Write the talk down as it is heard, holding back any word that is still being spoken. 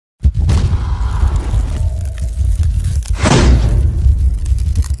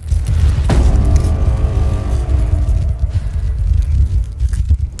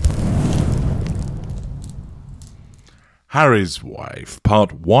Harry's Wife,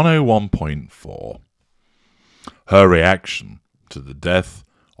 Part 101.4. Her reaction to the death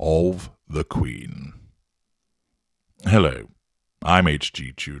of the Queen. Hello, I'm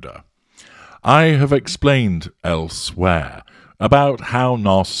H.G. Tudor. I have explained elsewhere about how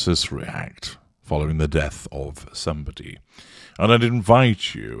narcissists react following the death of somebody, and I'd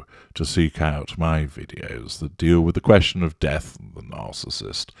invite you to seek out my videos that deal with the question of death and the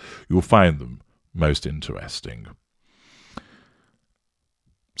narcissist. You'll find them most interesting.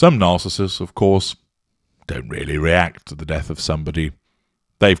 Some narcissists, of course, don't really react to the death of somebody.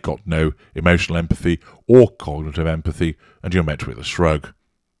 They've got no emotional empathy or cognitive empathy, and you're met with a shrug,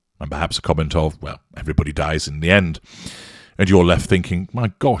 and perhaps a comment of, well, everybody dies in the end. And you're left thinking,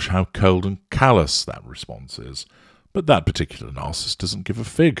 my gosh, how cold and callous that response is. But that particular narcissist doesn't give a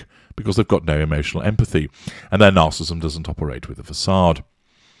fig, because they've got no emotional empathy, and their narcissism doesn't operate with a facade.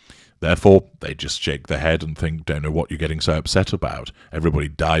 Therefore, they just shake their head and think, don't know what you're getting so upset about. Everybody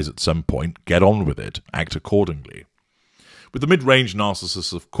dies at some point. Get on with it. Act accordingly. With the mid-range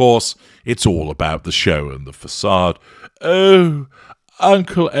narcissists, of course, it's all about the show and the facade. Oh,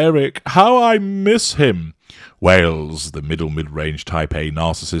 Uncle Eric, how I miss him, wails the mid-range type A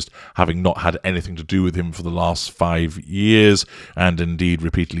narcissist, having not had anything to do with him for the last 5 years, and indeed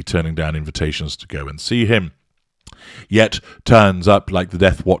repeatedly turning down invitations to go and see him. Yet turns up like the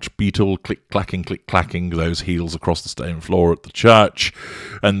Death Watch beetle, click-clacking those heels across the stone floor at the church,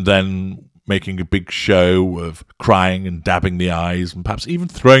 and then making a big show of crying and dabbing the eyes, and perhaps even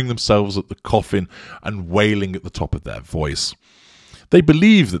throwing themselves at the coffin and wailing at the top of their voice. They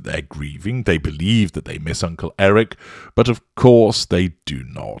believe that they're grieving, they believe that they miss Uncle Eric, but of course they do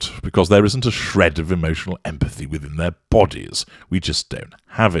not, because there isn't a shred of emotional empathy within their bodies. We just don't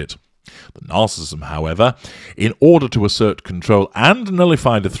have it. The narcissism, however, in order to assert control and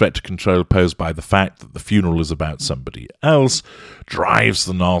nullify the threat to control posed by the fact that the funeral is about somebody else, drives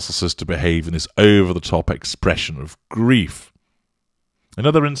the narcissist to behave in this over-the-top expression of grief. In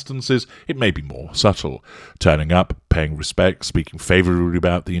other instances, it may be more subtle, turning up, paying respect, speaking favourably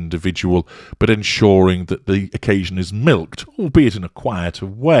about the individual, but ensuring that the occasion is milked, albeit in a quieter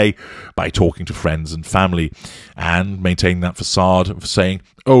way, by talking to friends and family, and maintaining that facade of saying,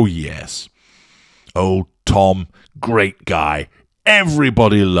 oh yes, old Tom, great guy,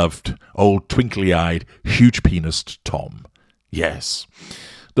 everybody loved old twinkly-eyed, huge-penised Tom. Yes.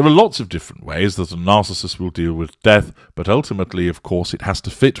 There are lots of different ways that a narcissist will deal with death, but ultimately, of course, it has to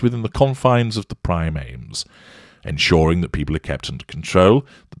fit within the confines of the prime aims, ensuring that people are kept under control,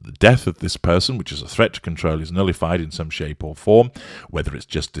 that the death of this person, which is a threat to control, is nullified in some shape or form, whether it's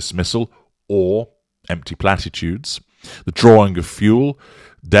just dismissal or empty platitudes. The drawing of fuel,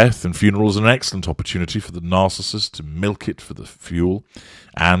 death and funeral is an excellent opportunity for the narcissist to milk it for the fuel,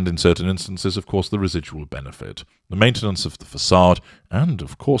 and in certain instances, of course, the residual benefit, the maintenance of the facade, and,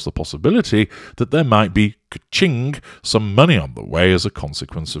 of course, the possibility that there might be, ka-ching, some money on the way as a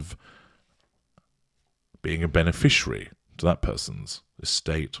consequence of being a beneficiary to that person's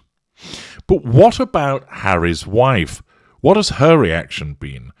estate. But what about Harry's wife? What has her reaction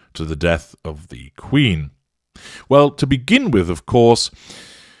been to the death of the Queen? Well, to begin with, of course,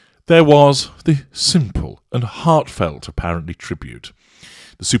 there was the simple and heartfelt, apparently, tribute.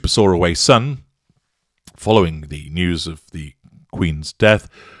 The super sore-away Sun, following the news of the Queen's death,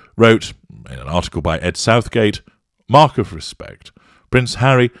 wrote, in an article by Ed Southgate, "Mark of respect. Prince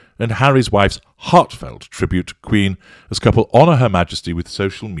Harry and Harry's wife's heartfelt tribute to Queen as couple honour Her Majesty with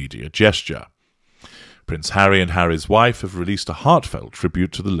social media gesture. Prince Harry and Harry's wife have released a heartfelt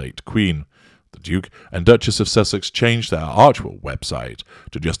tribute to the late Queen. The Duke and Duchess of Sussex changed their Archwell website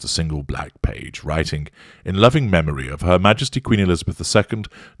to just a single black page, writing, in loving memory of Her Majesty Queen Elizabeth II,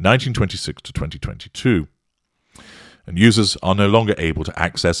 1926 to 2022. And users are no longer able to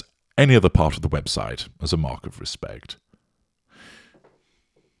access any other part of the website as a mark of respect."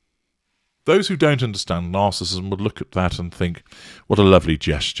 Those who don't understand narcissism would look at that and think, what a lovely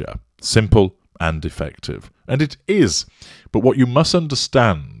gesture, simple and effective. And it is, but what you must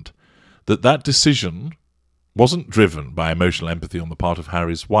understand that decision wasn't driven by emotional empathy on the part of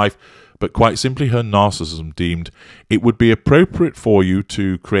Harry's wife, but quite simply her narcissism deemed it would be appropriate for you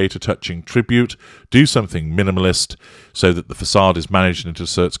to create a touching tribute, do something minimalist, so that the facade is managed and it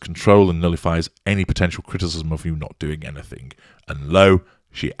asserts control and nullifies any potential criticism of you not doing anything. And lo,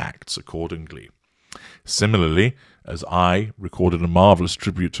 she acts accordingly. Similarly, as I recorded a marvellous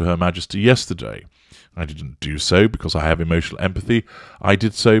tribute to Her Majesty yesterday, I didn't do so because I have emotional empathy. I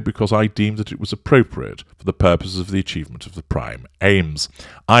did so because I deemed that it was appropriate for the purposes of the achievement of the prime aims.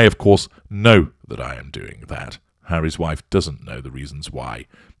 I, of course, know that I am doing that. Harry's wife doesn't know the reasons why.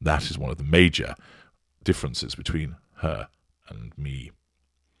 That is one of the major differences between her and me.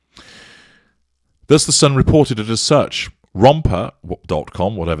 Thus the Sun reported it as such.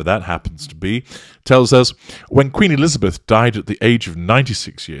 Romper.com, whatever that happens to be, tells us, when Queen Elizabeth died at the age of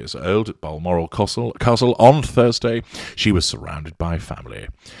 96 years old at Balmoral Castle on Thursday, she was surrounded by family.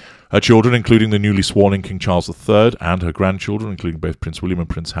 Her children, including the newly sworn-in King Charles III, and her grandchildren, including both Prince William and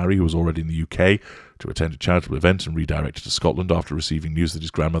Prince Harry, who was already in the UK to attend a charitable event and redirected to Scotland after receiving news that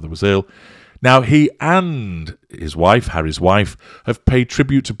his grandmother was ill. Now, he and his wife, Harry's wife, have paid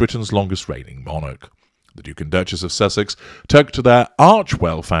tribute to Britain's longest-reigning monarch. The Duke and Duchess of Sussex took to their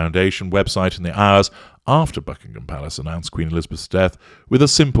Archewell Foundation website in the hours after Buckingham Palace announced Queen Elizabeth's death with a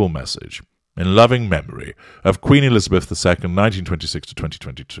simple message: in loving memory of Queen Elizabeth II, 1926 to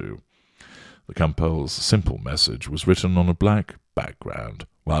 2022. The couple's simple message was written on a black background,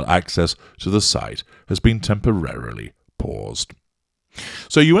 while access to the site has been temporarily paused.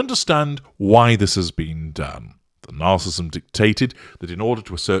 So you understand why this has been done. The narcissism dictated that in order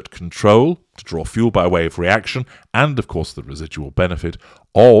to assert control, to draw fuel by way of reaction, and of course the residual benefit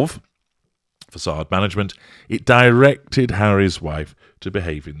of facade management, it directed Harry's wife to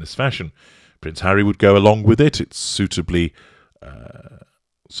behave in this fashion. Prince Harry would go along with it. It's suitably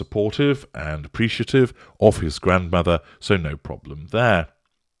supportive and appreciative of his grandmother, so no problem there.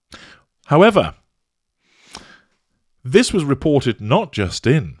 However, this was reported not just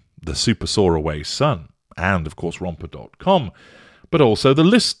in the Super Soaraway Sun, and, of course, Romper.com, but also the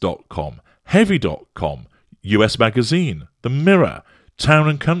List.com, Heavy.com, US Magazine, The Mirror, Town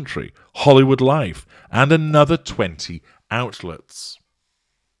and Country, Hollywood Life, and another 20 outlets.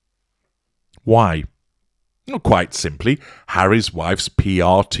 Why? Well, quite simply, Harry's wife's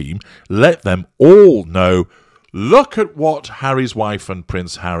PR team let them all know, look at what Harry's wife and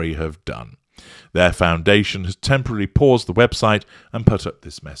Prince Harry have done. Their foundation has temporarily paused the website and put up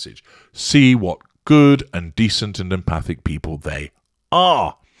this message. See what good and decent and empathic people they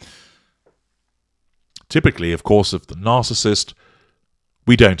are. Typically, of course, of the narcissist,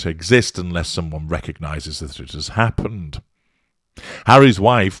 we don't exist unless someone recognises that it has happened. Harry's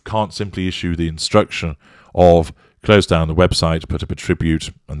wife can't simply issue the instruction of close down the website, put up a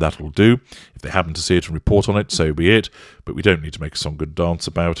tribute, and that'll do. If they happen to see it and report on it, so be it. But we don't need to make a song and dance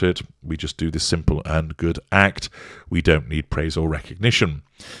about it. We just do this simple and good act. We don't need praise or recognition.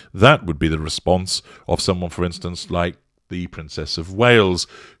 That would be the response of someone, for instance, like the Princess of Wales,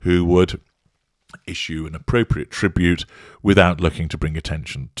 who would issue an appropriate tribute without looking to bring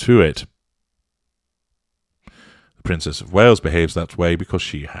attention to it. The Princess of Wales behaves that way because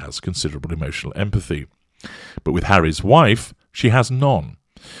she has considerable emotional empathy. But with Harry's wife, she has none.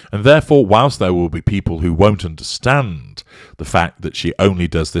 And therefore, whilst there will be people who won't understand the fact that she only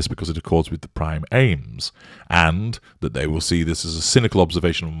does this because it accords with the prime aims, and that they will see this as a cynical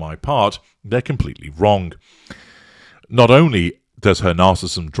observation on my part, they're completely wrong. Not only does her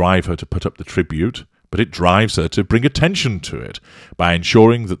narcissism drive her to put up the tribute, but it drives her to bring attention to it by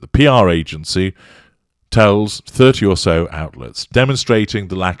ensuring that the PR agency tells 30 or so outlets, demonstrating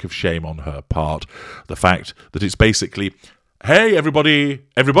the lack of shame on her part, the fact that it's basically, hey, everybody,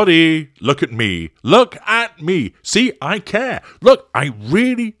 look at me, see, I care, look, I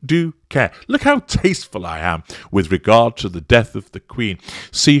really do care, look how tasteful I am with regard to the death of the Queen,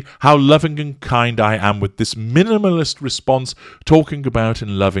 see how loving and kind I am with this minimalist response, talking about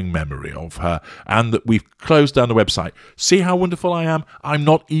in loving memory of her, and that we've closed down the website, see how wonderful I am, I'm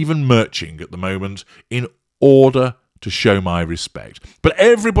not even merching at the moment in order to show my respect. But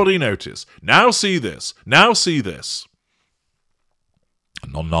everybody notice, now see this. A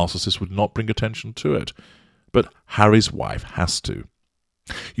non-narcissist would not bring attention to it, but Harry's wife has to.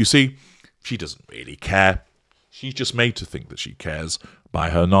 You see, she doesn't really care. She's just made to think that she cares by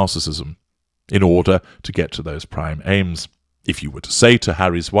her narcissism in order to get to those prime aims. If you were to say to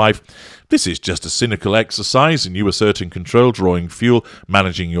Harry's wife, this is just a cynical exercise in you asserting control, drawing fuel,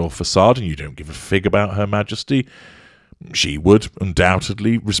 managing your facade, and you don't give a fig about Her Majesty, she would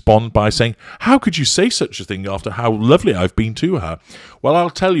undoubtedly respond by saying, how could you say such a thing after how lovely I've been to her? Well, I'll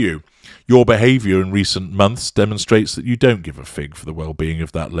tell you, your behaviour in recent months demonstrates that you don't give a fig for the well-being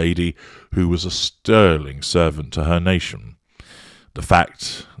of that lady who was a sterling servant to her nation. The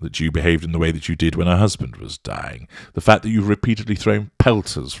fact that you behaved in the way that you did when her husband was dying, the fact that you've repeatedly thrown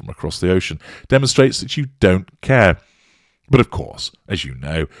pelters from across the ocean, demonstrates that you don't care. But of course, as you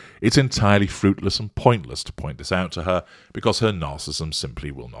know, it's entirely fruitless and pointless to point this out to her because her narcissism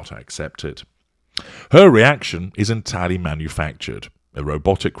simply will not accept it. Her reaction is entirely manufactured, a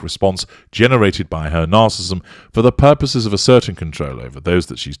robotic response generated by her narcissism for the purposes of asserting control over those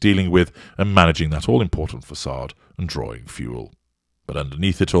that she's dealing with and managing that all-important facade and drawing fuel. But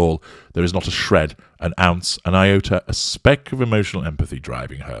underneath it all, there is not a shred, an ounce, an iota, a speck of emotional empathy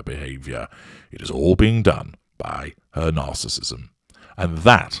driving her behaviour. It is all being done by her narcissism. And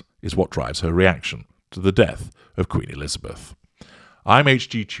that is what drives her reaction to the death of Queen Elizabeth. I'm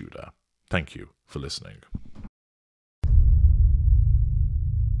H.G. Tudor. Thank you for listening.